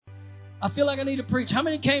I feel like I need to preach. How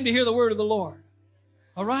many came to hear the word of the Lord?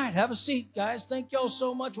 All right, have a seat, guys. Thank y'all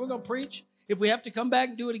so much. We're going to preach. If we have to come back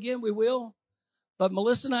and do it again, we will. But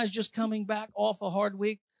Melissa and I is just coming back off a hard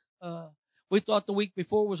week. We thought the week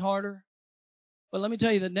before was harder. But let me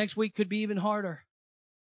tell you, the next week could be even harder.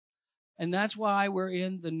 And that's why we're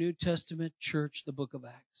in the New Testament church, the book of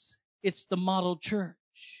Acts. It's the model church.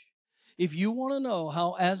 If you want to know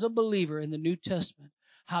how, as a believer in the New Testament,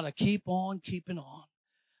 how to keep on keeping on,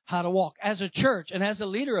 how to walk as a church and as a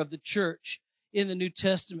leader of the church in the New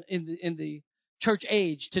Testament, in the church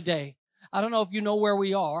age today. I don't know if you know where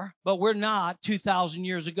we are, but we're not 2,000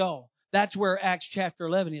 years ago. That's where Acts chapter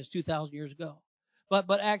 11 is, 2,000 years ago.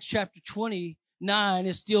 But Acts chapter 29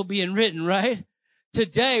 is still being written, right?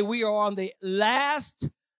 Today we are on the last,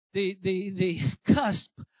 the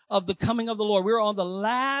cusp of the coming of the Lord. We're on the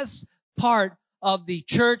last part of the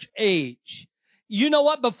church age. You know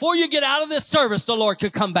what? Before you get out of this service, the Lord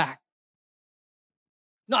could come back.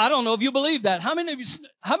 No, I don't know if you believe that. How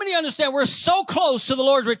many understand we're so close to the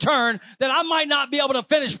Lord's return that I might not be able to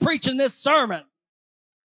finish preaching this sermon?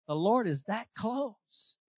 The Lord is that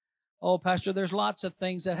close. Oh, Pastor, there's lots of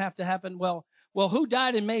things that have to happen. Well, who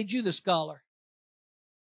died and made you the scholar?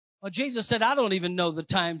 Well, Jesus said, I don't even know the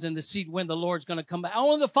times and the season when the Lord's going to come back.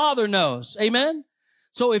 Only the Father knows. Amen?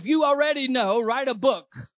 So if you already know, write a book.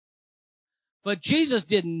 But Jesus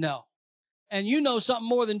didn't know. And you know something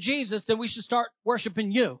more than Jesus, then we should start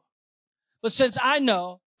worshiping you. But since I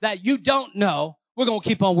know that you don't know, we're going to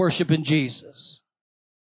keep on worshiping Jesus.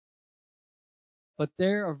 But they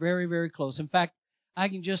are very, very close. In fact, I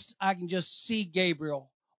can just see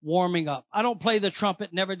Gabriel warming up. I don't play the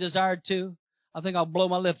trumpet, never desired to. I think I'll blow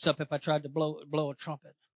my lips up if I tried to blow a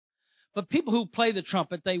trumpet. But people who play the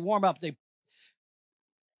trumpet, they warm up. They,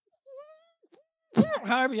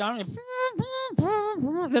 however you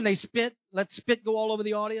then they spit. Let spit go all over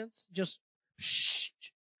the audience. Just, shh.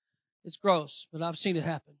 It's gross, but I've seen it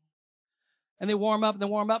happen. And they warm up,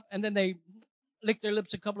 and then they lick their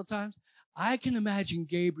lips a couple of times. I can imagine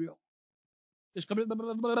Gabriel just coming,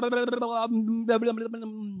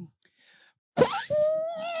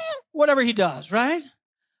 whatever he does, right?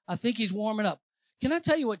 I think he's warming up. Can I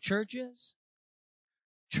tell you what church is?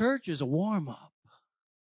 Church is a warm-up.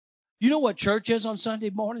 You know what church is on Sunday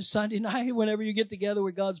morning, Sunday night, whenever you get together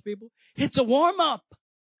with God's people? It's a warm-up. I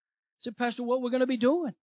said, Pastor, what we're going to be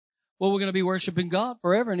doing? Well, we're going to be worshiping God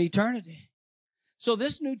forever in eternity. So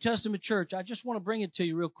this New Testament church, I just want to bring it to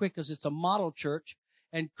you real quick because it's a model church.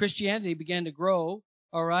 And Christianity began to grow,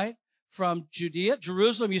 all right, from Judea,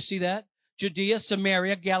 Jerusalem, you see that. Judea,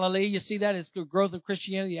 Samaria, Galilee, you see that. It's the growth of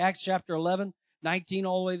Christianity. Acts chapter 11, 19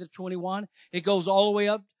 all the way to 21. It goes all the way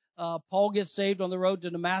up. Paul gets saved on the road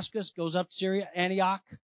to Damascus, goes up to Syria, Antioch.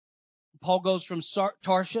 Paul goes from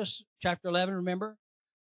Tarshish, chapter 11, remember?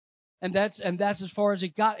 And that's as far as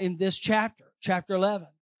it got in this chapter, chapter 11.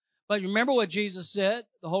 But remember what Jesus said,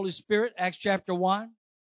 the Holy Spirit, Acts chapter 1.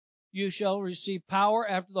 You shall receive power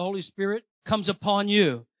after the Holy Spirit comes upon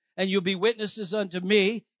you. And you'll be witnesses unto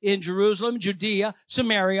me in Jerusalem, Judea,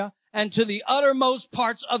 Samaria, and to the uttermost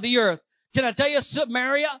parts of the earth. Can I tell you,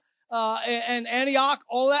 Samaria and Antioch,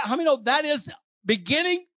 all that? How many know that is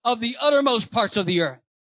beginning of the uttermost parts of the earth?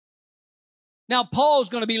 Now, Paul's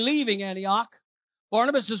going to be leaving Antioch.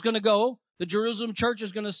 Barnabas is going to go. The Jerusalem church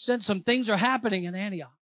is going to send some things are happening in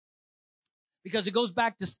Antioch. Because it goes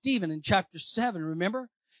back to Stephen in chapter 7, remember?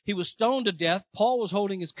 He was stoned to death. Paul was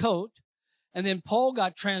holding his coat. And then Paul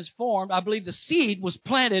got transformed. I believe the seed was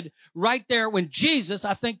planted right there when Jesus,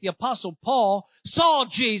 I think the Apostle Paul, saw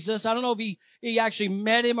Jesus. I don't know if he actually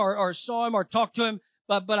met him or saw him or talked to him,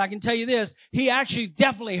 but I can tell you this. He actually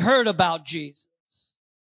definitely heard about Jesus.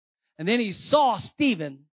 And then he saw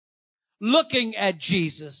Stephen looking at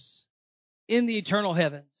Jesus in the eternal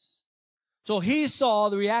heavens. So he saw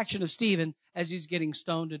the reaction of Stephen as he's getting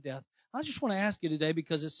stoned to death. I just want to ask you today,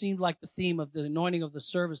 because it seemed like the theme of the anointing of the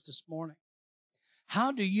service this morning.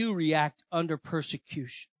 How do you react under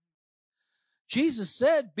persecution? Jesus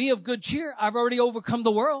said, be of good cheer. I've already overcome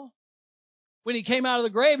the world. When he came out of the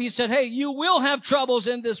grave, he said, hey, you will have troubles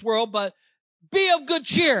in this world, but be of good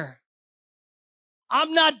cheer.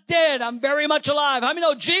 I'm not dead. I'm very much alive. How many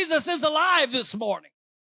know Jesus is alive this morning?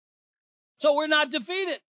 So we're not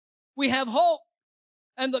defeated. We have hope.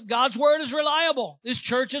 And God's word is reliable. This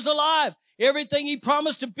church is alive. Everything he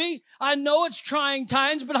promised to be. I know it's trying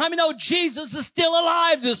times, but how many know Jesus is still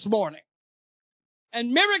alive this morning?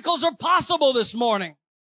 And miracles are possible this morning.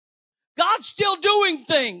 God's still doing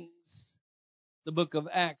things. The book of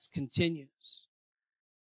Acts continues.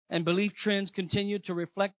 And belief trends continue to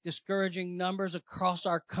reflect discouraging numbers across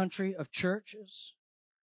our country of churches.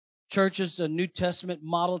 church is a New Testament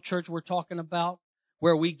model church we're talking about,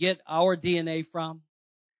 where we get our DNA from.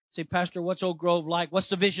 Say, Pastor, what's Oak Grove like? What's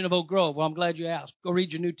the vision of Oak Grove? Well, I'm glad you asked. Go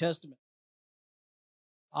read your New Testament.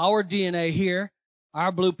 Our DNA here,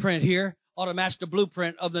 our blueprint here, ought to match the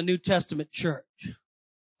blueprint of the New Testament church.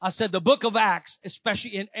 I said the book of Acts,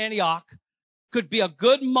 especially in Antioch, could be a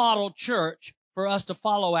good model church for us to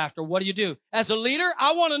follow after. What do you do? As a leader,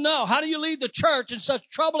 I want to know, how do you lead the church in such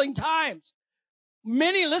troubling times?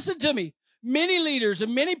 Listen to me, many leaders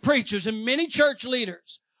and many preachers and many church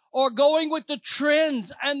leaders are going with the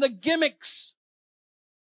trends and the gimmicks.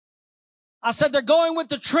 I said they're going with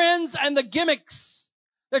the trends and the gimmicks.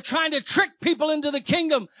 They're trying to trick people into the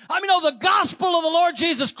kingdom. I mean, the gospel of the Lord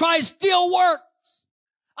Jesus Christ still works.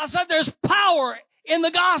 I said there's power in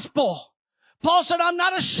the gospel. Paul said, I'm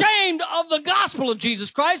not ashamed of the gospel of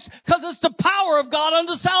Jesus Christ because it's the power of God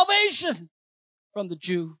unto salvation from the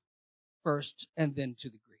Jew first and then to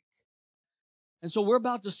the Greek. And so we're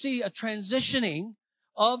about to see a transitioning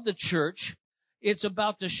of the church. It's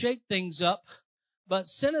about to shake things up. But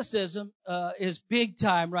cynicism is big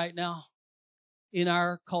time right now in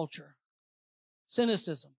our culture.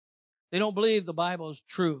 Cynicism. They don't believe the Bible is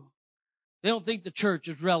true. They don't think the church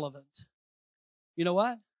is relevant. You know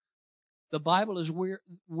what? The Bible is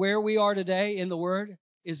where we are today in the Word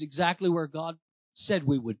is exactly where God said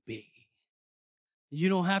we would be. You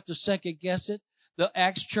don't have to second guess it. The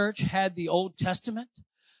Acts church had the Old Testament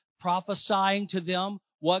prophesying to them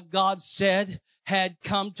what God said had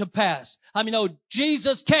come to pass. I mean,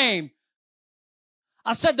 Jesus came.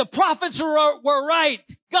 I said the prophets were right.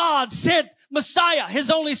 God sent Messiah, His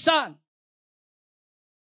only Son,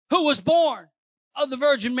 who was born of the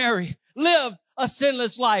Virgin Mary, lived a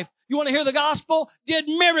sinless life. You want to hear the gospel? Did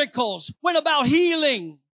miracles, went about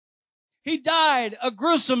healing. He died a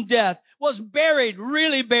gruesome death, was buried,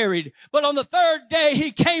 really buried. But on the third day,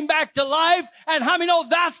 He came back to life. And how many know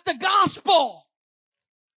that's the gospel?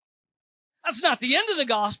 That's not the end of the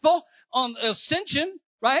gospel. On ascension,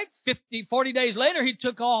 right? 40 days later, He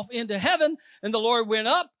took off into heaven and the Lord went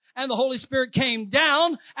up and the Holy Spirit came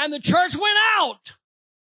down and the church went out.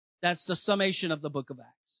 That's the summation of the book of Acts.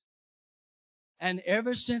 And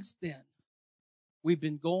ever since then, we've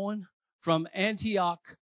been going from Antioch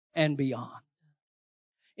and beyond.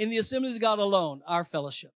 In the Assemblies of God alone, our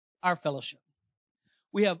fellowship,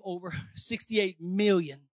 we have over 68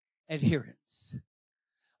 million adherents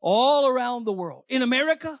all around the world. In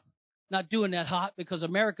America, not doing that hot because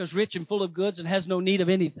America's rich and full of goods and has no need of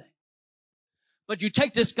anything. But you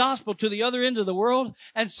take this gospel to the other end of the world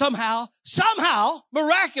and somehow,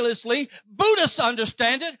 miraculously, Buddhists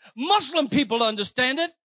understand it, Muslim people understand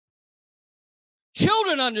it,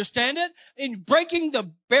 children understand it, in breaking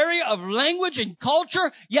the barrier of language and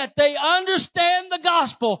culture, yet they understand the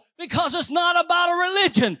gospel because it's not about a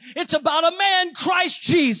religion. It's about a man, Christ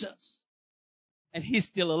Jesus. And He's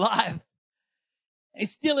still alive.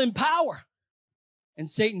 He's still in power. And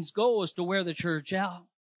Satan's goal is to wear the church out.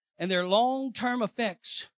 And there are long-term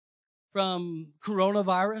effects from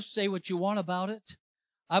coronavirus. Say what you want about it.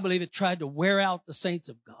 I believe it tried to wear out the saints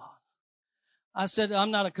of God. I said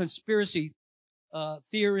I'm not a conspiracy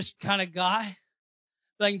theorist kind of guy.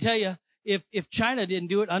 But I can tell you, if China didn't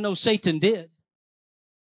do it, I know Satan did.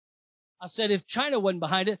 I said if China wasn't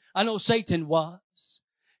behind it, I know Satan was.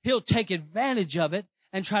 He'll take advantage of it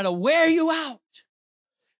and try to wear you out.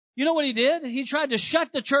 You know what he did? He tried to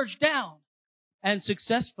shut the church down. And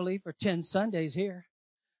successfully for 10 Sundays here.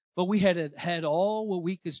 But we had all what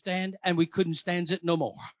we could stand, and we couldn't stand it no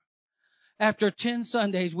more. After 10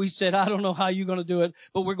 Sundays, we said, I don't know how you're going to do it,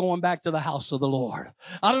 but we're going back to the house of the Lord.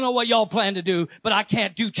 I don't know what y'all plan to do, but I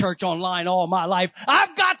can't do church online all my life.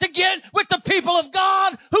 I've got to get with the people of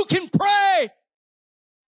God who can pray.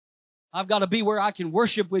 I've got to be where I can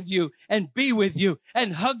worship with you and be with you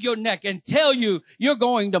and hug your neck and tell you you're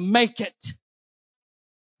going to make it.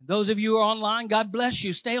 Those of you who are online, God bless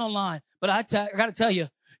you. Stay online. But I got to tell you,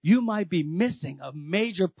 you might be missing a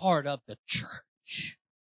major part of the church.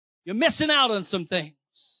 You're missing out on some things.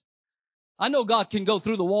 I know God can go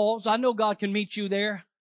through the walls. I know God can meet you there.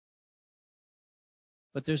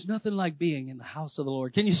 But there's nothing like being in the house of the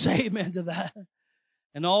Lord. Can you say amen to that?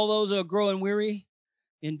 And all those who are growing weary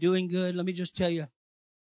in doing good, let me just tell you,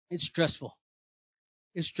 it's stressful.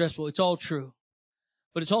 It's stressful. It's all true.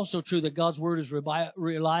 But it's also true that God's word is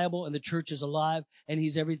reliable and the church is alive and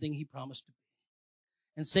He's everything He promised to be.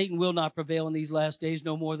 And Satan will not prevail in these last days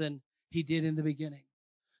no more than he did in the beginning.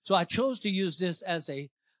 So I chose to use this as a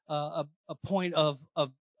point of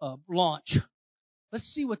launch. Let's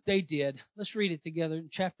see what they did. Let's read it together in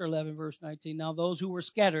chapter 11, verse 19. Now those who were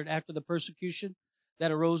scattered after the persecution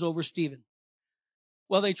that arose over Stephen.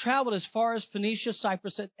 Well, they traveled as far as Phoenicia,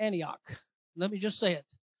 Cyprus, and Antioch. Let me just say it.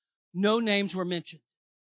 No names were mentioned.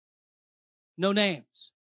 No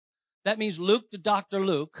names. That means Luke, the Dr.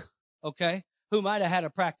 Luke, okay, who might have had a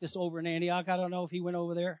practice over in Antioch. I don't know if he went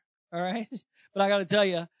over there, all right? But I got to tell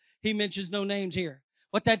you, he mentions no names here.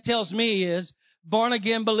 What that tells me is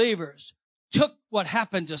born-again believers took what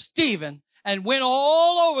happened to Stephen and went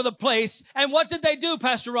all over the place. And what did they do,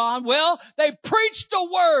 Pastor Ron? Well, they preached the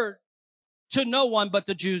word to no one but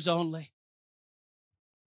the Jews only.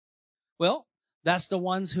 Well, that's the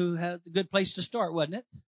ones who had a good place to start, wasn't it?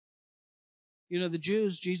 You know, the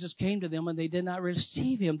Jews, Jesus came to them and they did not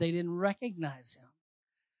receive him. They didn't recognize him.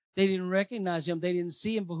 They didn't recognize him. They didn't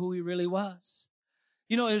see him for who he really was.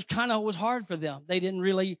 You know, it was hard for them. They didn't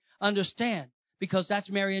really understand because that's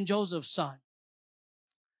Mary and Joseph's son.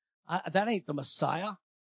 That ain't the Messiah.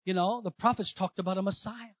 You know, the prophets talked about a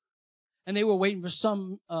Messiah. And they were waiting for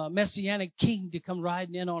some messianic king to come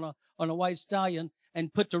riding in on a white stallion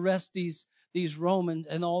and put to rest these Romans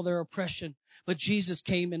and all their oppression. But Jesus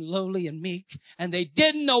came in lowly and meek, and they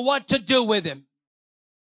didn't know what to do with him.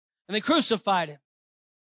 And they crucified him.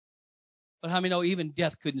 But how many know even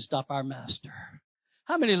death couldn't stop our master?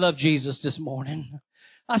 How many love Jesus this morning?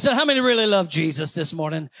 I said, how many really love Jesus this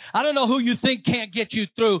morning? I don't know who you think can't get you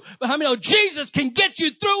through, but how many know Jesus can get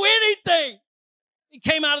you through anything? He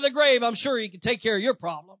came out of the grave. I'm sure he can take care of your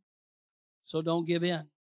problem. So don't give in.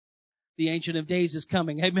 The Ancient of Days is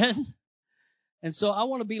coming. Amen? And so I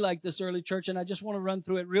want to be like this early church, and I just want to run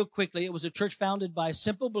through it real quickly. It was a church founded by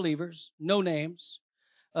simple believers, no names,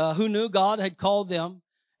 who knew God had called them.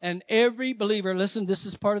 And every believer, listen, this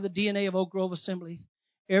is part of the DNA of Oak Grove Assembly.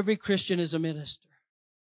 Every Christian is a minister.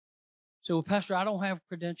 So, well, Pastor, I don't have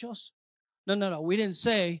credentials. No. We didn't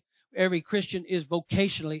say every Christian is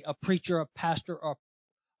vocationally a preacher, a pastor, or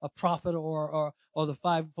a prophet, or the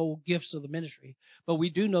fivefold gifts of the ministry. But we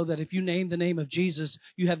do know that if you name the name of Jesus,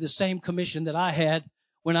 you have the same commission that I had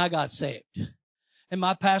when I got saved. And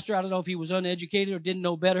my pastor, I don't know if he was uneducated or didn't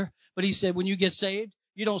know better, but he said, when you get saved,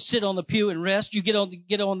 you don't sit on the pew and rest. You get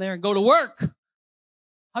on there and go to work.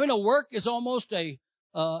 I mean, work is almost a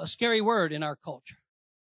scary word in our culture.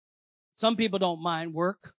 Some people don't mind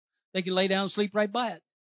work. They can lay down and sleep right by it.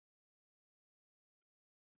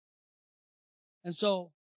 And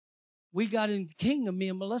so we got in the kingdom. Me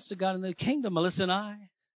and Melissa got in the kingdom, Melissa and I.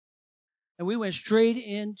 And we went straight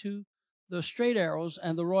into the straight arrows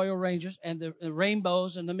and the Royal Rangers and the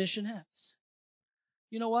rainbows and the missionettes.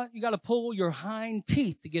 You know what? You got to pull your hind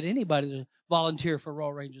teeth to get anybody to volunteer for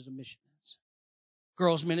Royal Rangers and missionettes.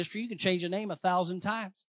 Girls ministry, you can change the name 1,000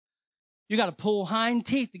 times. You got to pull hind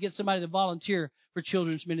teeth to get somebody to volunteer for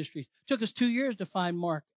children's ministries. It took us 2 years to find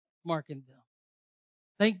Mark and them.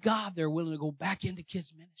 Thank God they're willing to go back into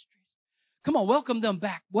kids' ministries. Come on, welcome them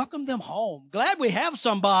back. Welcome them home. Glad we have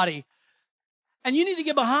somebody. And you need to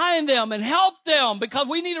get behind them and help them because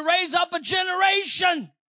we need to raise up a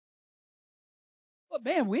generation. But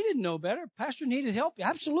man, we didn't know better. Pastor needed help.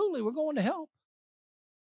 Absolutely, we're going to help.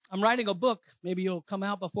 I'm writing a book. Maybe it'll come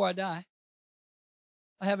out before I die.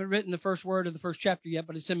 I haven't written the first word of the first chapter yet,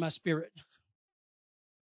 but it's in my spirit.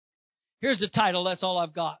 Here's the title. That's all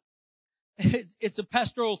I've got. It's a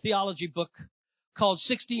pastoral theology book called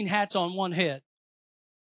 16 Hats on One Head.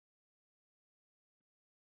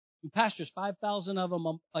 And pastors, 5,000 of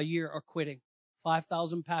them a year are quitting.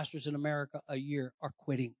 5,000 pastors in America a year are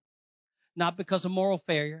quitting. Not because of moral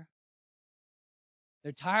failure.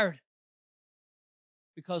 They're tired.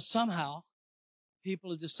 Because somehow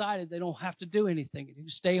people have decided they don't have to do anything. You can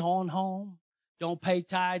stay on home. Don't pay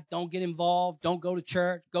tithe. Don't get involved. Don't go to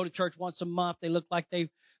church. Go to church once a month. They look like they've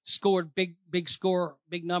scored big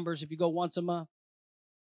numbers if you go once a month.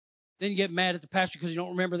 Then you get mad at the pastor because you don't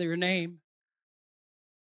remember their name.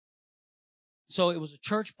 So it was a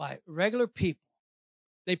church by regular people.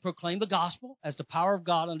 They proclaimed the gospel as the power of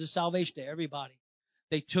God unto salvation to everybody.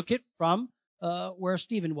 They took it from where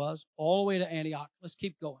Stephen was all the way to Antioch. Let's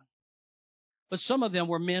keep going. But some of them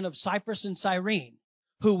were men of Cyprus and Cyrene,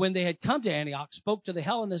 who, when they had come to Antioch, spoke to the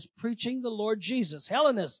Hellenists, preaching the Lord Jesus.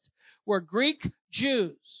 Hellenists were Greek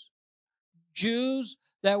Jews. Jews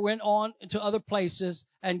that went on to other places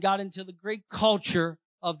and got into the Greek culture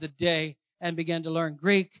of the day and began to learn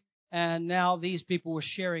Greek. And now these people were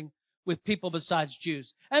sharing with people besides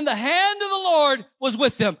Jews. And the hand of the Lord was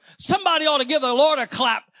with them. Somebody ought to give the Lord a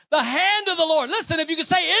clap. The hand of the Lord. Listen, if you could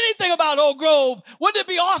say anything about Oak Grove, wouldn't it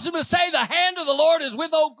be awesome to say the hand of the Lord is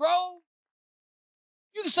with Oak Grove?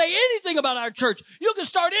 You can say anything about our church. You can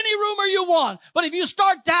start any rumor you want. But if you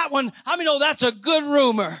start that one, how many know that's a good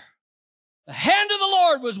rumor? The hand of the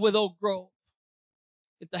Lord was with Oak Grove.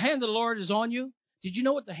 If the hand of the Lord is on you, did you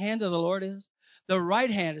know what the hand of the Lord is? The right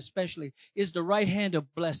hand especially is the right hand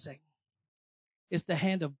of blessing. It's the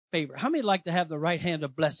hand of favor. How many like to have the right hand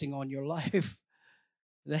of blessing on your life?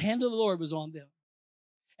 The hand of the Lord was on them.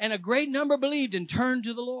 And a great number believed and turned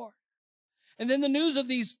to the Lord. And then the news of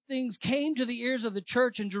these things came to the ears of the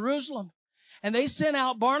church in Jerusalem. And they sent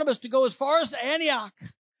out Barnabas to go as far as Antioch.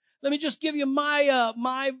 Let me just give you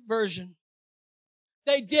my version.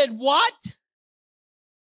 They did what?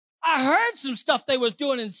 I heard some stuff they was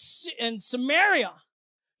doing in Samaria.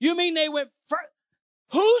 You mean they went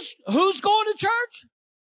who's going to church?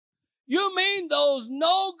 You mean those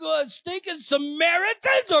no good stinking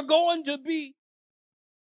Samaritans are going to be?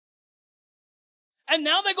 And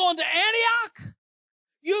now they're going to Antioch?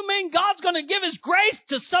 You mean God's going to give His grace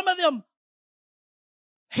to some of them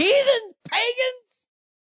heathen pagans?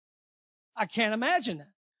 I can't imagine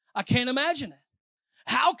that. I can't imagine it.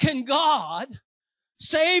 How can God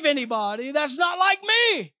save anybody that's not like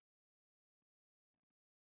me?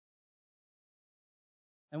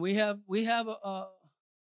 And we have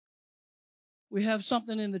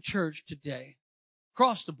something in the church today,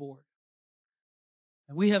 across the board.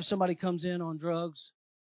 And we have somebody comes in on drugs,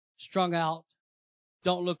 strung out,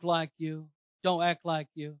 don't look like you, don't act like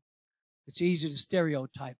you. It's easy to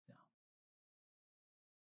stereotype them.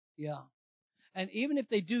 Yeah. And even if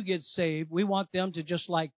they do get saved, we want them to just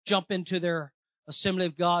like jump into their Assembly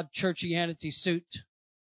of God churchianity suit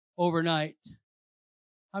overnight.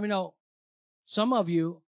 I mean, no, some of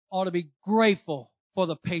you ought to be grateful for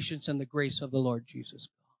the patience and the grace of the Lord Jesus.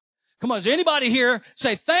 Come on, is anybody here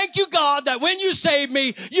say, thank you, God, that when you saved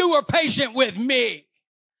me, you were patient with me?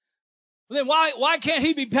 Well, then why can't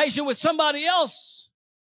He be patient with somebody else?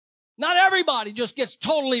 Not everybody just gets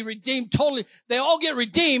totally redeemed, they all get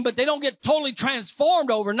redeemed, but they don't get totally transformed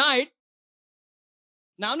overnight.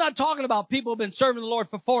 Now, I'm not talking about people who have been serving the Lord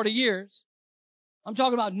for 40 years. I'm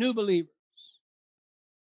talking about new believers.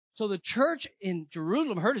 So the church in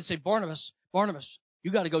Jerusalem heard it say, Barnabas,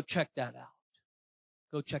 you got to go check that out.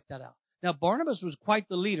 Go check that out. Now, Barnabas was quite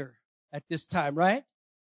the leader at this time, right?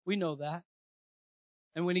 We know that.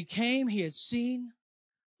 And when he came, he had seen,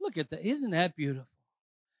 look at that. Isn't that beautiful?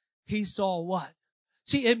 He saw what?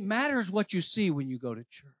 See, it matters what you see when you go to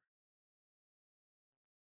church.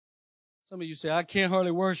 Some of you say, I can't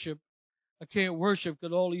hardly worship. I can't worship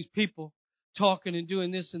because all these people talking and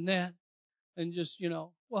doing this and that. And just,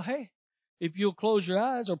 well, hey, if you'll close your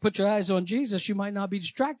eyes or put your eyes on Jesus, you might not be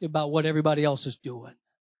distracted by what everybody else is doing.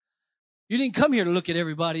 You didn't come here to look at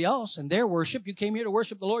everybody else and their worship. You came here to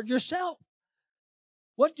worship the Lord yourself.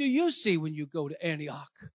 What do you see when you go to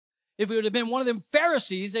Antioch? If it would have been one of them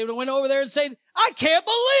Pharisees, they would have went over there and said, I can't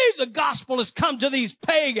believe the gospel has come to these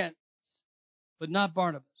pagans. But not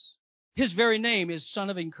Barnabas. His very name is son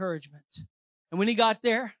of encouragement. And when he got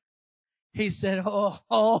there, he said,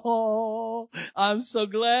 oh, I'm so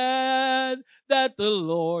glad that the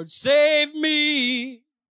Lord saved me.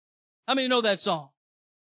 How many know that song?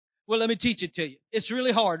 Well, let me teach it to you. It's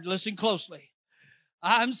really hard. Listen closely.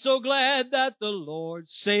 I'm so glad that the Lord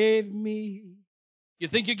saved me. You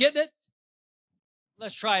think you're getting it?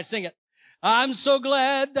 Let's try it. Sing it. I'm so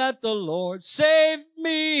glad that the Lord saved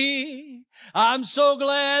me. I'm so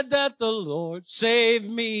glad that the Lord saved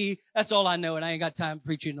me. That's all I know, and I ain't got time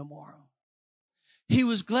preaching no more. He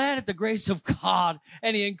was glad at the grace of God,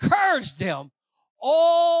 and he encouraged them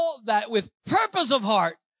all that with purpose of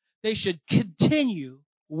heart they should continue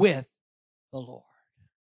with the Lord.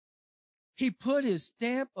 He put his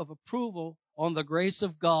stamp of approval on the grace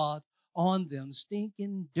of God on them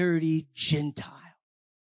stinking, dirty Gentiles.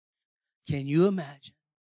 Can you imagine?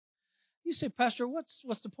 You say, Pastor, what's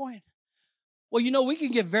the point? Well, we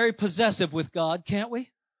can get very possessive with God, can't we?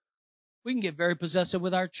 We can get very possessive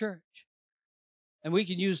with our church. And we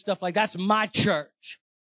can use stuff like, that's my church.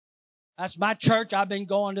 That's my church. I've been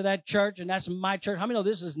going to that church, and that's my church. How many know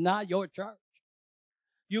this is not your church?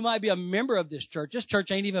 You might be a member of this church. This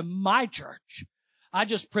church ain't even my church. I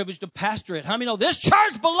just privileged to pastor it. How many know this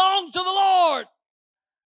church belongs to the Lord?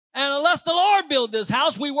 And unless the Lord build this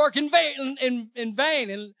house, we work in vain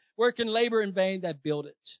and work in labor in vain that build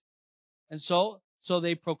it. And so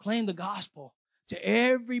they proclaim the gospel to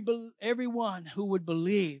everyone who would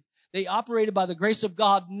believe. They operated by the grace of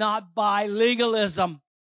God, not by legalism.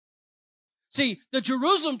 See, the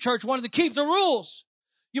Jerusalem church wanted to keep the rules.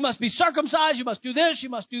 You must be circumcised. You must do this. You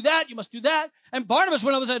must do that. You must do that. And Barnabas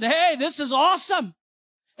went over and said, hey, this is awesome.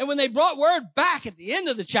 And when they brought word back at the end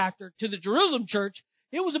of the chapter to the Jerusalem church,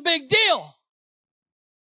 it was a big deal.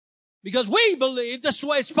 Because we believe this is the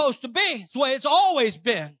way it's supposed to be. It's the way it's always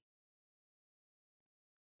been.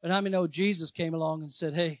 But how many know Jesus came along and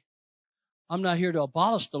said, hey, I'm not here to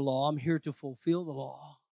abolish the law. I'm here to fulfill the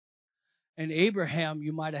law. And Abraham,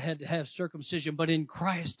 you might have had to have circumcision, but in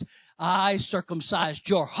Christ, I circumcised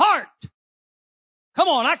your heart. Come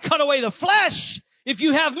on, I cut away the flesh. If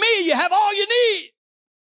you have me, you have all you need.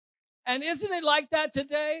 And isn't it like that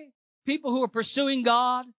today? People who are pursuing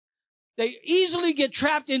God, they easily get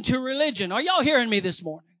trapped into religion. Are y'all hearing me this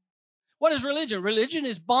morning? What is religion? Religion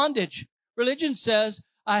is bondage. Religion says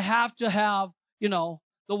I have to have, the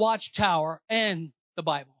Watchtower and the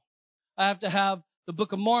Bible. I have to have the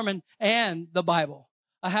Book of Mormon and the Bible.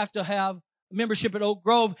 I have to have membership at Oak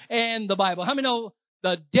Grove and the Bible. How many know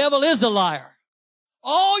the devil is a liar?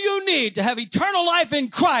 All you need to have eternal life in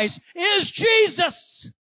Christ is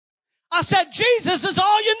Jesus. I said Jesus is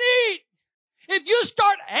all you need. If you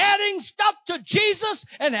start adding stuff to Jesus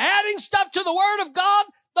and adding stuff to the Word of God,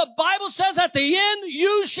 the Bible says at the end,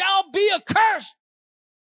 you shall be accursed.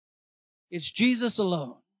 It's Jesus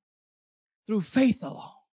alone, through faith alone.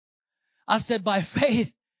 I said by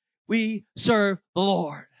faith we serve the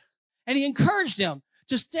Lord. And he encouraged them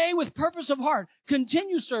to stay with purpose of heart,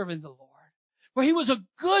 continue serving the Lord. For he was a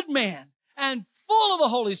good man and full of the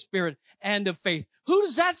Holy Spirit and of faith. Who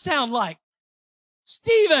does that sound like?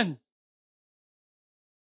 Stephen.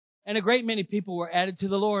 And a great many people were added to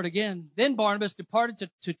the Lord again. Then Barnabas departed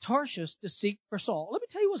to Tarshish to seek for Saul. Let me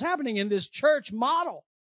tell you what's happening in this church model.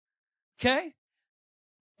 Okay?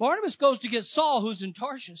 Barnabas goes to get Saul, who's in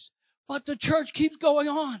Tarshish, but the church keeps going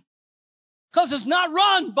on. Because it's not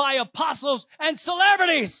run by apostles and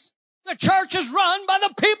celebrities. The church is run by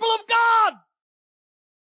the people of God.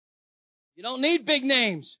 You don't need big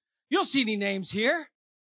names. You don't see any names here.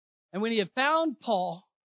 And when he had found Paul,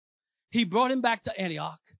 he brought him back to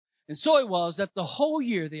Antioch. And so it was that the whole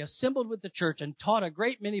year they assembled with the church and taught a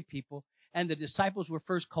great many people, and the disciples were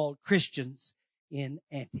first called Christians in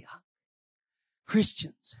Antioch.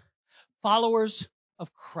 Christians, followers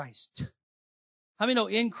of Christ. How many know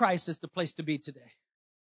in Christ is the place to be today?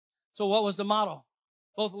 So what was the model?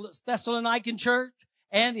 Both Thessalonican church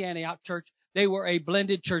and the Antioch church, they were a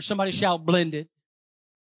blended church. Somebody shout blended.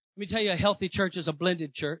 Let me tell you, a healthy church is a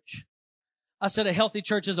blended church. I said a healthy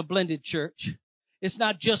church is a blended church. It's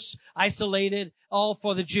not just isolated, all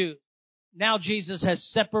for the Jews. Now Jesus has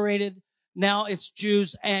separated. Now it's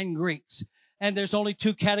Jews and Greeks. And there's only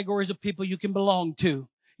two categories of people you can belong to.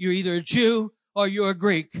 You're either a Jew or you're a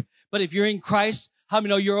Greek. But if you're in Christ, how many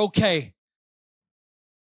know you're okay?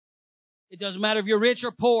 It doesn't matter if you're rich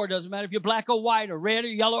or poor. It doesn't matter if you're black or white or red or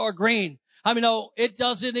yellow or green. How many know it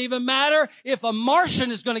doesn't even matter if a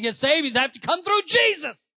Martian is going to get saved. He's have to come through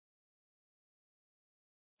Jesus.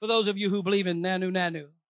 For those of you who believe in nanu.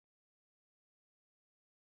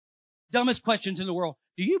 Dumbest questions in the world.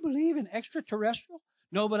 Do you believe in extraterrestrial?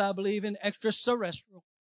 No, but I believe in extraterrestrial.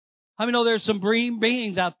 How many know there's some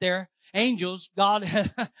beings out there? Angels. God.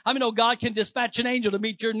 How many know God can dispatch an angel to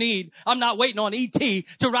meet your need? I'm not waiting on E.T.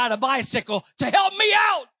 to ride a bicycle to help me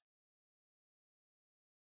out.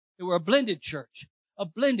 They were a blended church. A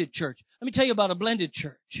blended church. Let me tell you about a blended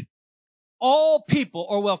church. All people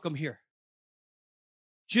are welcome here.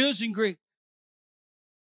 Jews and Greek.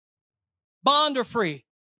 Bond or free.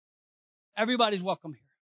 Everybody's welcome here.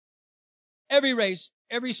 Every race,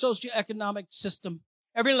 every socioeconomic system,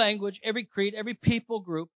 every language, every creed, every people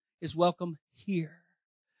group is welcome here.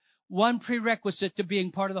 One prerequisite to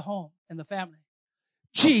being part of the home and the family.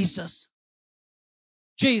 Jesus.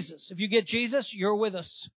 Jesus. If you get Jesus, you're with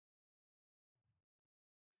us.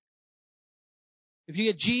 If you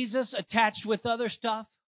get Jesus attached with other stuff,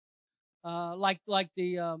 like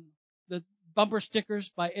the bumper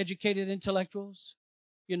stickers by educated intellectuals,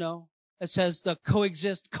 it says the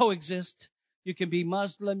coexist. You can be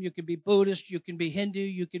Muslim, you can be Buddhist, you can be Hindu,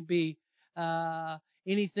 you can be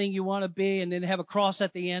anything you want to be, and then have a cross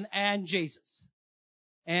at the end, and Jesus.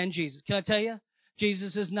 And Jesus. Can I tell you?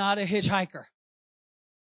 Jesus is not a hitchhiker.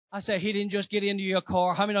 I said he didn't just get into your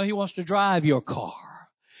car. How many know he wants to drive your car?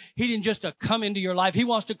 He didn't just come into your life. He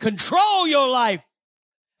wants to control your life.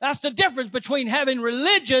 That's the difference between having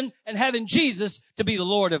religion and having Jesus to be the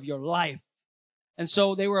Lord of your life. And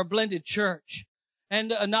so they were a blended church.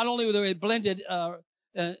 And not only were they blended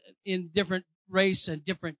in different race and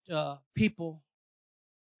different people,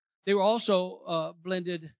 they were also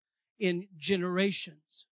blended in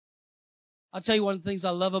generations. I'll tell you one of the things I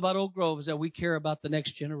love about Oak Grove is that we care about the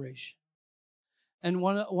next generation. And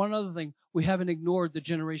one other thing, we haven't ignored the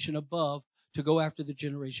generation above to go after the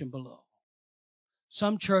generation below.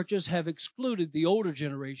 Some churches have excluded the older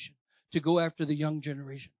generation to go after the young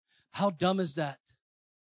generation. How dumb is that?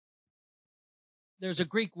 There's a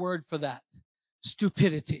Greek word for that.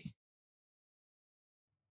 Stupidity.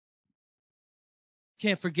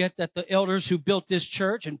 Can't forget that the elders who built this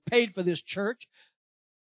church and paid for this church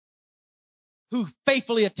who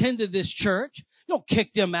faithfully attended this church. You don't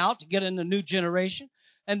kick them out to get in a new generation.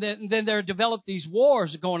 And then there developed these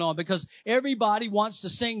wars going on because everybody wants to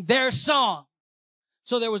sing their song.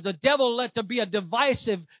 So there was the devil let there be a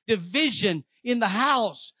divisive division in the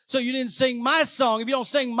house. So you didn't sing my song. If you don't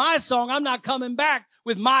sing my song, I'm not coming back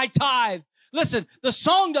with my tithe. Listen, the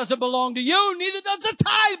song doesn't belong to you, neither does the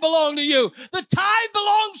tithe belong to you. The tithe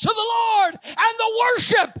belongs to the Lord, and the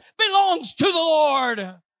worship belongs to the Lord.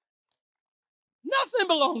 Nothing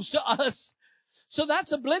belongs to us. So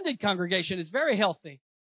that's a blended congregation. It's very healthy.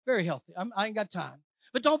 Very healthy. I ain't got time.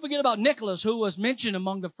 But don't forget about Nicholas, who was mentioned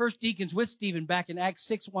among the first deacons with Stephen back in Acts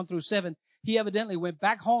 6, 1 through 7. He evidently went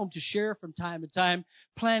back home to share from time to time,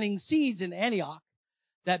 planting seeds in Antioch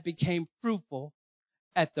that became fruitful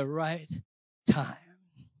at the right time.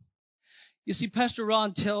 You see, Pastor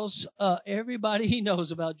Ron tells everybody he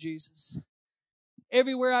knows about Jesus.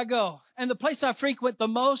 Everywhere I go. And the place I frequent the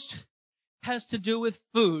most has to do with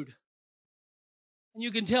food. And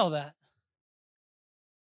you can tell that.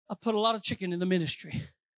 I put a lot of chicken in the ministry.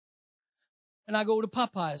 And I go to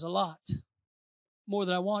Popeyes a lot. More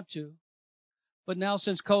than I want to. But now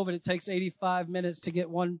since COVID, it takes 85 minutes to get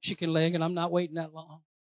one chicken leg, and I'm not waiting that long.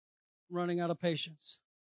 I'm running out of patience.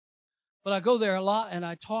 But I go there a lot, and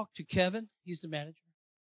I talk to Kevin. He's the manager.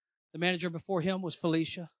 The manager before him was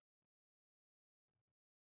Felicia.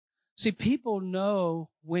 See, people know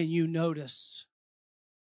when you notice.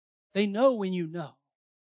 They know when you know.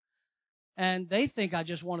 And they think I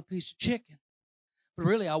just want a piece of chicken. But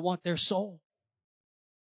really, I want their soul.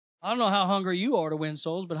 I don't know how hungry you are to win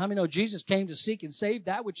souls, but how many know Jesus came to seek and save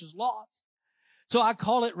that which is lost? So I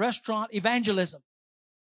call it restaurant evangelism.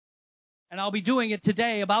 And I'll be doing it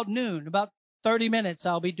today about noon. About 30 minutes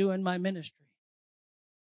I'll be doing my ministry.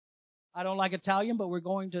 I don't like Italian, but we're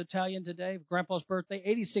going to Italian today. Grandpa's birthday.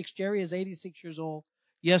 86. Jerry is 86 years old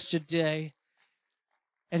yesterday.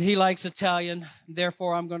 And he likes Italian.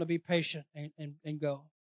 Therefore, I'm going to be patient and go.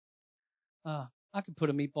 I could put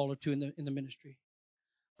a meatball or two in the ministry.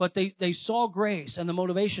 But they saw grace and the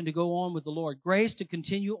motivation to go on with the Lord. Grace to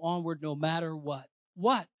continue onward no matter what.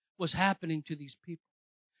 What was happening to these people?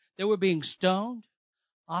 They were being stoned,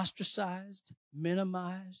 ostracized,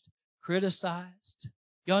 minimized, criticized.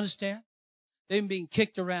 You understand? They were being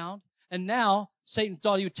kicked around. And now Satan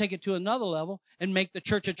thought he would take it to another level and make the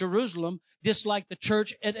church at Jerusalem dislike the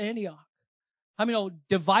church at Antioch. I mean,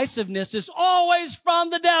 divisiveness is always from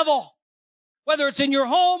the devil. Whether it's in your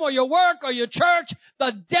home or your work or your church,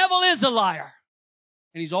 the devil is a liar.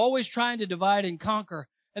 And he's always trying to divide and conquer.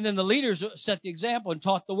 And then the leaders set the example and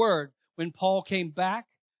taught the word. When Paul came back,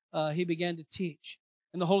 he began to teach.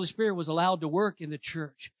 And the Holy Spirit was allowed to work in the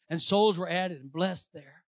church. And souls were added and blessed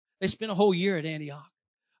there. They spent a whole year at Antioch.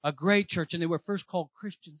 A great church. And they were first called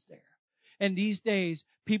Christians there. And these days,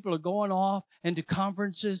 people are going off into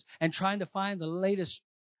conferences and trying to find the latest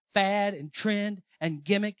fad and trend and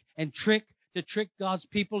gimmick and trick to trick God's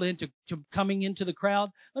people into coming into the crowd.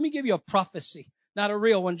 Let me give you a prophecy. Not a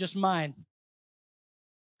real one, just mine.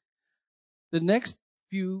 The next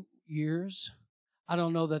few years, I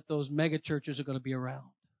don't know that those mega churches are going to be around.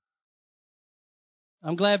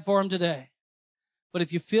 I'm glad for them today. But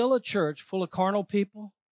if you fill a church full of carnal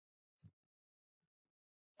people,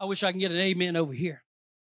 I wish I can get an amen over here.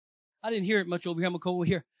 I didn't hear it much over here. I'm going to go over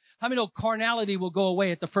here. How many know carnality will go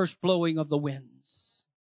away at the first blowing of the winds?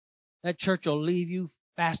 That church will leave you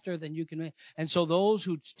faster than you can. And so those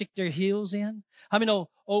who stick their heels in, how many know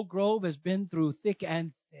Oak Grove has been through thick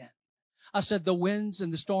and thin? I said the winds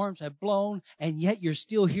and the storms have blown, and yet you're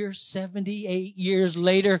still here 78 years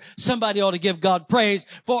later. Somebody ought to give God praise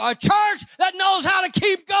for a church that knows how to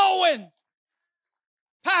keep going.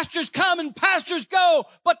 Pastors come and pastors go,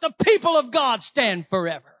 but the people of God stand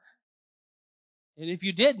forever. And if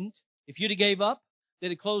you didn't, if you'd have gave up, they'd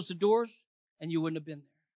have closed the doors, and you wouldn't have been there.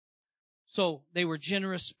 So they were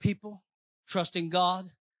generous people, trusting God,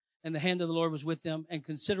 and the hand of the Lord was with them, and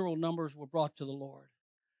considerable numbers were brought to the Lord.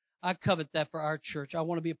 I covet that for our church. I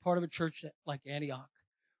want to be a part of a church like Antioch,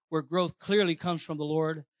 where growth clearly comes from the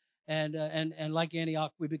Lord, and like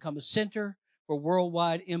Antioch, we become a center for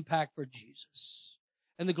worldwide impact for Jesus.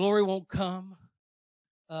 And the glory won't come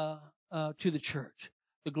to the church.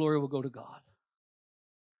 The glory will go to God.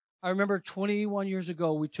 I remember 21 years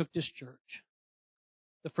ago, we took this church.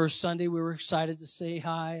 The first Sunday, we were excited to say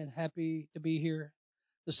hi and happy to be here.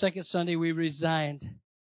 The second Sunday, we resigned.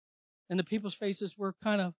 And the people's faces were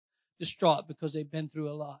kind of distraught because they'd been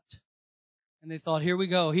through a lot. And they thought, here we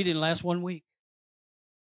go. He didn't last 1 week.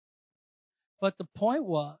 But the point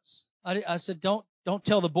was, I said, don't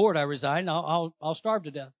tell the board I resigned. I'll starve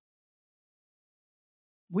to death.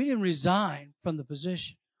 We didn't resign from the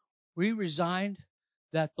position. We resigned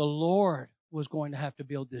that the Lord was going to have to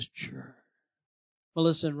build this church.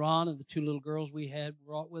 Melissa and Ron and the two little girls we had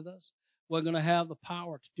brought with us weren't going to have the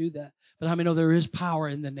power to do that. But how many know there is power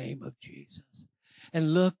in the name of Jesus?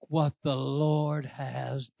 And look what the Lord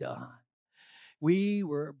has done. We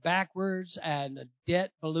were backwards, and a debt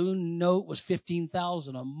balloon note was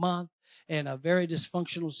 $15,000 a month, and a very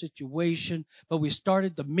dysfunctional situation. But we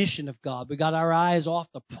started the mission of God. We got our eyes off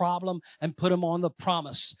the problem and put them on the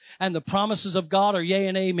promise. And the promises of God are yea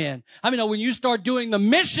and amen. I mean, when you start doing the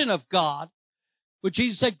mission of God, which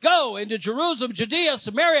Jesus said, go into Jerusalem, Judea,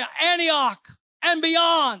 Samaria, Antioch, and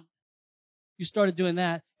beyond. You started doing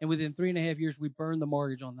that, and within 3.5 years, we burned the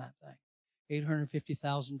mortgage on that thing.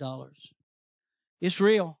 $850,000. It's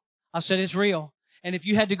real. I said it's real. And if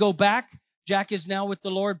you had to go back, Jack is now with the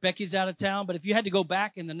Lord, Becky's out of town, but if you had to go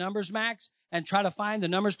back in the numbers, Max, and try to find the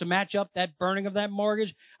numbers to match up that burning of that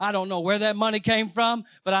mortgage, I don't know where that money came from,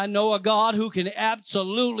 but I know a God who can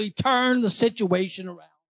absolutely turn the situation around.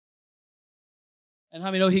 And how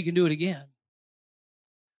many know He can do it again?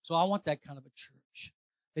 So I want that kind of a church.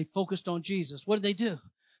 They focused on Jesus. What did they do?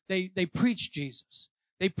 They preached Jesus.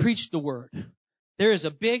 They preached the Word. There's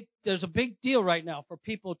a big deal right now for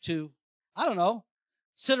people to, I don't know,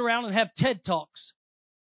 sit around and have TED Talks,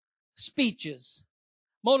 speeches,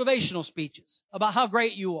 motivational speeches about how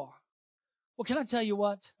great you are. Well, can I tell you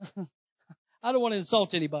what? I don't want to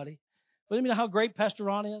insult anybody, but you know how great Pastor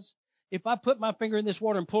Ron is? If I put my finger in this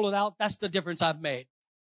water and pull it out, that's the difference I've made.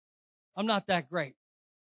 I'm not that great.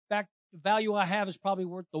 In fact, the value I have is probably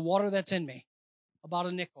worth the water that's in me, about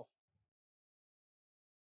a nickel.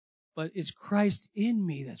 But it's Christ in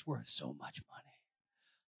me that's worth so much money.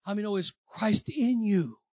 How many know it's Christ in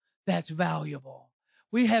you that's valuable?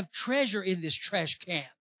 We have treasure in this trash can.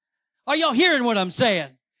 Are y'all hearing what I'm saying?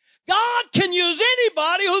 God can use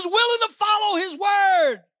anybody who's willing to follow His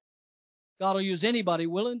Word. God will use anybody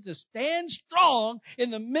willing to stand strong in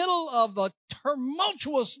the middle of a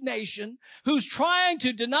tumultuous nation who's trying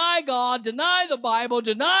to deny God, deny the Bible,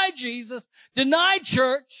 deny Jesus, deny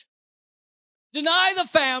church, deny the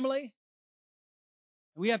family.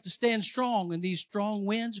 We have to stand strong in these strong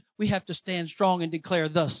winds. We have to stand strong and declare,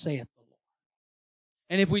 thus saith the Lord.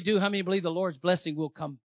 And if we do, how many believe the Lord's blessing will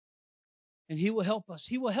come? And He will help us.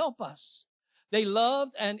 He will help us. They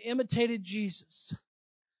loved and imitated Jesus.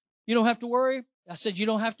 You don't have to worry. I said you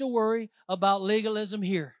don't have to worry about legalism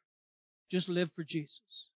here. Just live for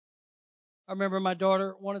Jesus. I remember my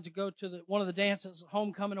daughter wanted to go to one of the dances,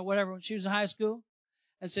 homecoming or whatever, when she was in high school,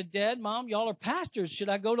 and said, Dad, Mom, y'all are pastors. Should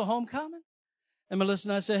I go to homecoming? And Melissa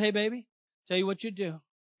and I said, hey, baby, tell you what you do.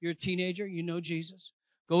 You're a teenager. You know Jesus.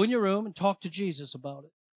 Go in your room and talk to Jesus about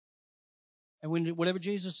it. And whatever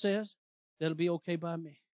Jesus says, that'll be okay by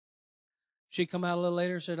me. She come out a little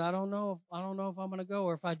later and said, I don't know if I'm going to go,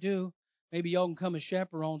 or if I do, maybe y'all can come as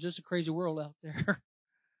chaperones. It's a crazy world out there.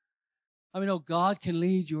 I mean, God can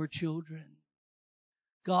lead your children.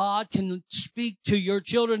 God can speak to your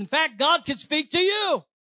children. In fact, God can speak to you.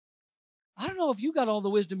 I don't know if you got all the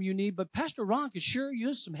wisdom you need, but Pastor Ron could sure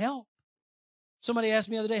use some help. Somebody asked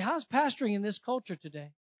me the other day, how's pastoring in this culture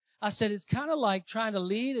today? I said, it's kind of like trying to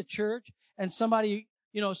lead a church and somebody,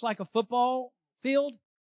 it's like a football field,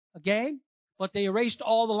 a game, but they erased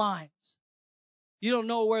all the lines. You don't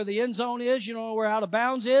know where the end zone is. You don't know where out of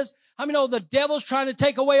bounds is. How many know the devil's trying to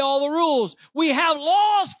take away all the rules? We have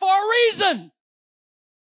laws for a reason.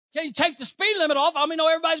 Can you take the speed limit off? How many know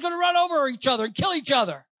everybody's going to run over each other and kill each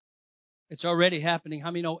other? It's already happening. How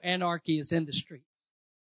many know anarchy is in the streets?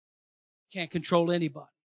 Can't control anybody.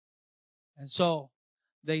 And so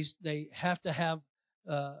they have to have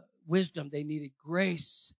wisdom. They needed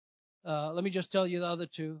grace. Let me just tell you the other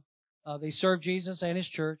two. They served Jesus and His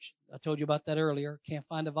church. I told you about that earlier. Can't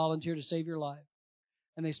find a volunteer to save your life.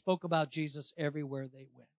 And they spoke about Jesus everywhere they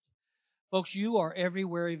went. Folks, you are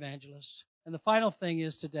everywhere evangelists. And the final thing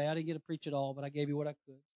is today, I didn't get to preach it all, but I gave you what I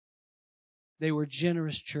could. They were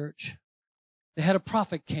generous church. They had a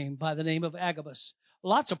prophet came by the name of Agabus.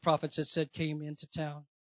 Lots of prophets, it said, came into town.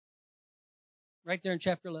 Right there in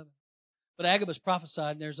chapter 11. But Agabus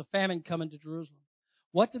prophesied, and there's a famine coming to Jerusalem.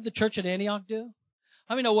 What did the church at Antioch do?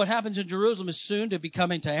 How many know what happens in Jerusalem is soon to be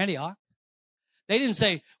coming to Antioch? They didn't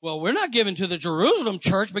say, well, we're not giving to the Jerusalem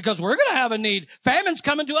church because we're going to have a need. Famine's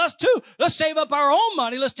coming to us too. Let's save up our own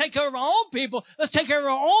money. Let's take care of our own people. Let's take care of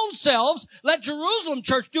our own selves. Let Jerusalem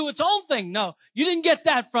church do its own thing. No, you didn't get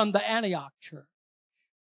that from the Antioch church.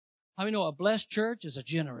 How many know a blessed church is a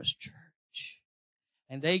generous church?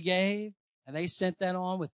 And they gave, and they sent that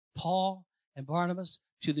on with Paul and Barnabas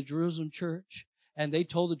to the Jerusalem church. And they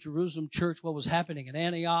told the Jerusalem church what was happening in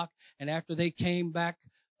Antioch. And after they came back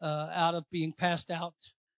out of being passed out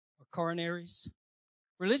or coronaries.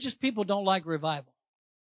 Religious people don't like revival.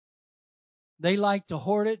 They like to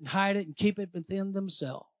hoard it and hide it and keep it within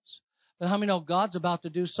themselves. But how many know God's about to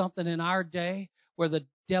do something in our day where the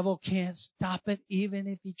devil can't stop it even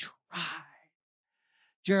if he tried?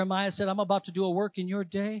 Jeremiah said, I'm about to do a work in your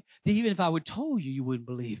day that even if I would told you, you wouldn't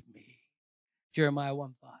believe me. Jeremiah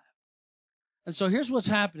 1:5. And so here's what's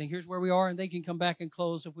happening. Here's where we are, and they can come back and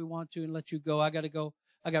close if we want to and let you go. I got to go.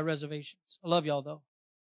 I got reservations. I love y'all, though.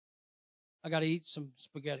 I got to eat some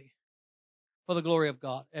spaghetti for the glory of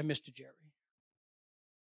God and Mr. Jerry.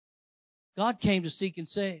 God came to seek and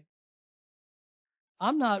save.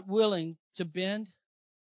 I'm not willing to bend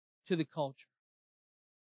to the culture.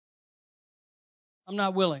 I'm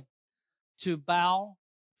not willing to bow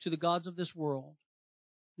to the gods of this world,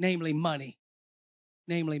 namely money.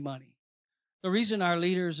 Namely money. The reason our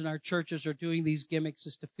leaders and our churches are doing these gimmicks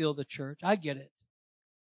is to fill the church. I get it.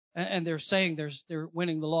 And they're saying they're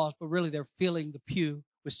winning the lost, but really they're filling the pew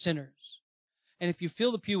with sinners. And if you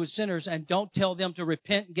fill the pew with sinners and don't tell them to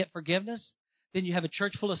repent and get forgiveness, then you have a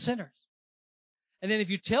church full of sinners. And then if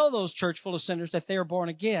you tell those church full of sinners that they are born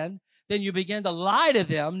again, then you begin to lie to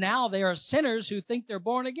them. Now they are sinners who think they're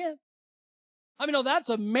born again. I mean, that's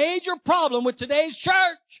a major problem with today's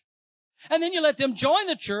church. And then you let them join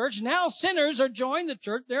the church. Now sinners are joining the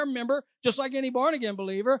church. They're a member, just like any born-again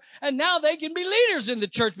believer. And now they can be leaders in the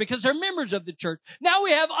church because they're members of the church. Now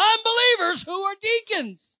we have unbelievers who are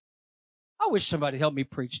deacons. I wish somebody helped me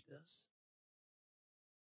preach this.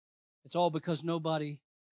 It's all because nobody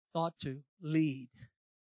thought to lead.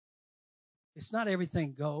 It's not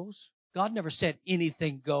everything goes. God never said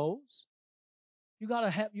anything goes. You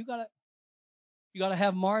gotta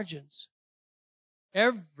have margins.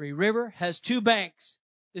 Every river has two banks.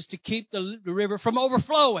 It's to keep the river from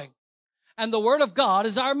overflowing. And the Word of God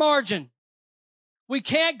is our margin. We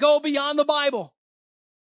can't go beyond the Bible.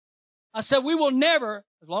 I said we will never,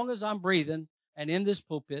 as long as I'm breathing and in this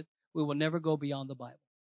pulpit, we will never go beyond the Bible.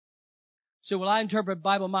 So will I interpret the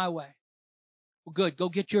Bible my way? Well, good. Go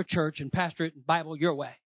get your church and pastor it in Bible your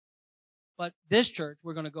way. But this church,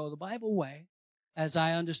 we're going to go the Bible way as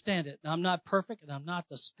I understand it. Now, I'm not perfect, and I'm not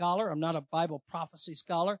the scholar. I'm not a Bible prophecy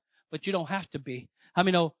scholar, but you don't have to be. I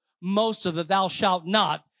mean, most of the thou shalt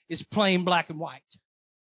not is plain black and white.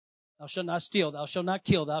 Thou shalt not steal. Thou shalt not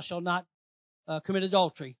kill. Thou shalt not commit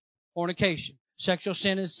adultery, fornication. Sexual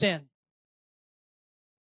sin is sin.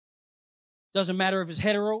 Doesn't matter if it's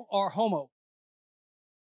hetero or homo.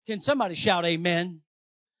 Can somebody shout amen?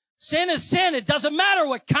 Sin is sin. It doesn't matter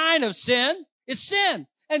what kind of sin. It's sin.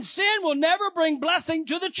 And sin will never bring blessing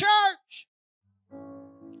to the church.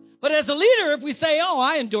 But as a leader, if we say,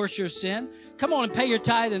 I endorse your sin, come on and pay your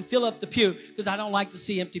tithe and fill up the pew, because I don't like to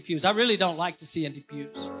see empty pews. I really don't like to see empty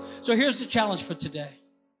pews. So here's the challenge for today.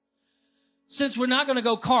 Since we're not going to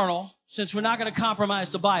go carnal, since we're not going to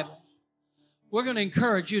compromise the Bible, we're going to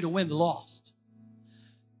encourage you to win the lost.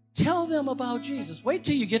 Tell them about Jesus. Wait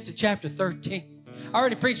till you get to chapter 13. I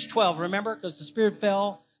already preached 12, remember? Because the Spirit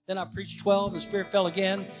fell. Then I preached 12. The Spirit fell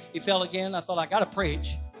again. He fell again. I thought, I got to preach.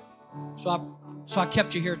 So I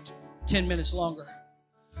kept you here 10 minutes longer.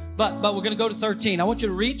 But we're going to go to 13. I want you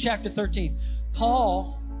to read chapter 13.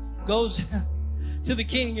 Paul goes to the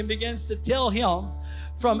king and begins to tell him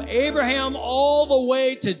from Abraham all the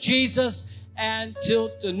way to Jesus and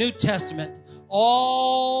till the New Testament,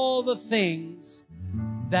 all the things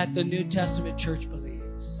that the New Testament church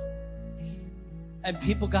believes. And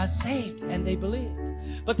people got saved and they believed.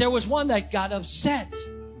 But there was one that got upset,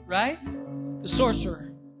 right? The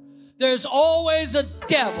sorcerer. There's always a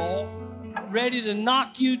devil ready to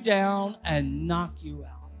knock you down and knock you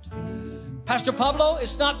out. Pastor Pablo,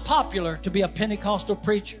 it's not popular to be a Pentecostal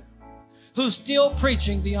preacher who's still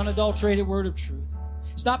preaching the unadulterated word of truth.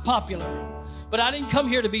 It's not popular. But I didn't come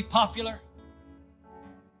here to be popular.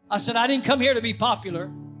 I said I didn't come here to be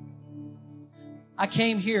popular. I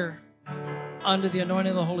came here under the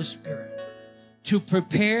anointing of the Holy Spirit to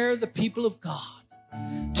prepare the people of God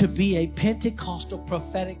to be a Pentecostal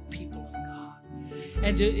prophetic people of God,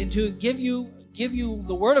 and to give you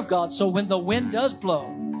the Word of God, so when the wind does blow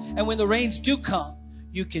and when the rains do come,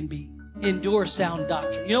 you can endure sound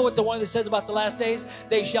doctrine. You know what the one that says about the last days?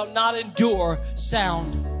 They shall not endure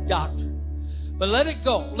sound doctrine. But let it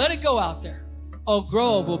go out there. Oak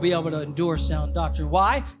Grove will be able to endure sound doctrine.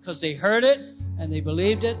 Why? Because they heard it and they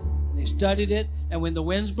believed it and they studied it, and when the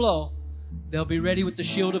winds blow, they'll be ready with the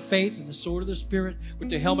shield of faith and the sword of the Spirit, with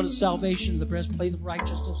the helmet of salvation and the breastplate of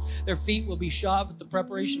righteousness. Their feet will be shod with the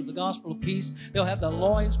preparation of the gospel of peace. They'll have the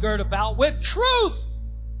loins girt about with truth.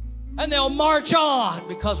 And they'll march on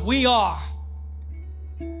because we are.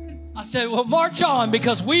 I said, well, march on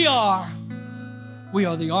because we are We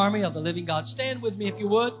are the army of the living God. Stand with me if you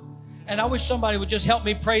would. And I wish somebody would just help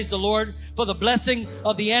me praise the Lord for the blessing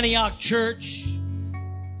of the Antioch church.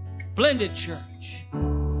 Blended church.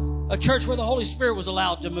 A church where the Holy Spirit was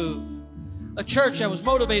allowed to move. A church that was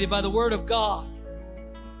motivated by the Word of God.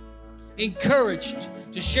 Encouraged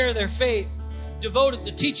to share their faith. Devoted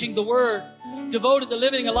to teaching the Word. Devoted to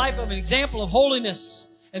living a life of an example of holiness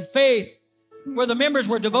and faith. Where the members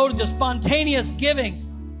were devoted to spontaneous giving.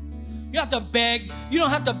 You don't have to beg. You don't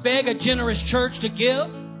have to beg a generous church to give.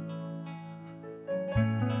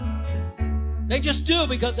 They just do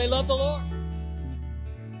because they love the Lord.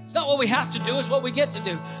 It's not what we have to do, it's what we get to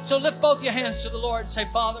do. So lift both your hands to the Lord and say,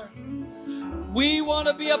 Father, we want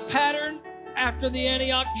to be a pattern after the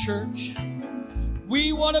Antioch church.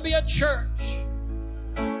 We want to be a church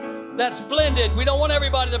that's blended. We don't want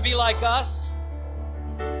everybody to be like us.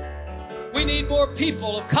 We need more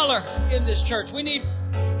people of color in this church. We need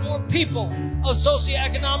more people of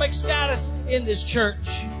socioeconomic status in this church.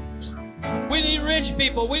 We need rich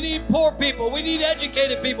people. We need poor people. We need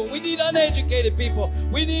educated people. We need uneducated people.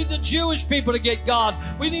 We need the Jewish people to get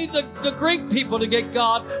God. We need the Greek people to get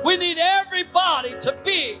God. We need everybody to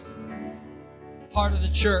be part of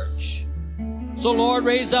the church. So, Lord,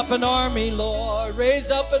 raise up an army, Lord.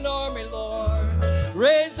 Raise up an army, Lord.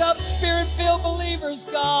 Raise up Spirit-filled believers,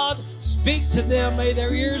 God. Speak to them. May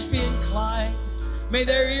their ears be inclined. May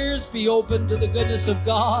their ears be open to the goodness of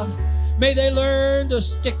God. May they learn to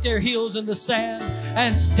stick their heels in the sand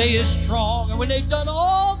and stay strong. And when they've done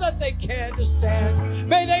all that they can to stand,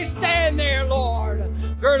 may they stand there, Lord,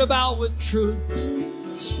 girt about with truth,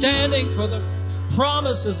 standing for the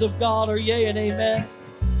promises of God are yea and amen.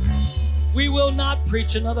 We will not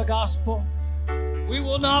preach another gospel. We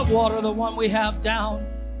will not water the one we have down,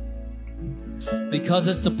 because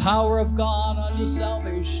it's the power of God unto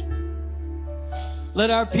salvation.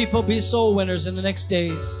 Let our people be soul winners in the next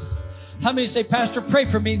days. How many say, Pastor, pray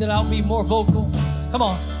for me that I'll be more vocal? Come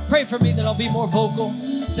on, pray for me that I'll be more vocal,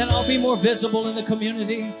 that I'll be more visible in the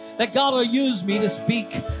community, that God will use me to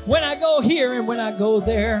speak when I go here and when I go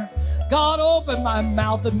there. God, open my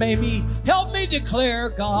mouth and help me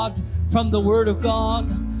declare, God, from the Word of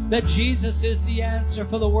God, that Jesus is the answer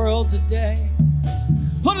for the world today.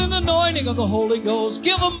 Put an anointing of the Holy Ghost.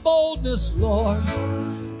 Give them boldness, Lord.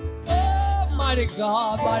 Oh, mighty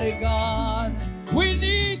God, mighty God. We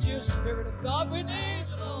need you, Spirit of God. We need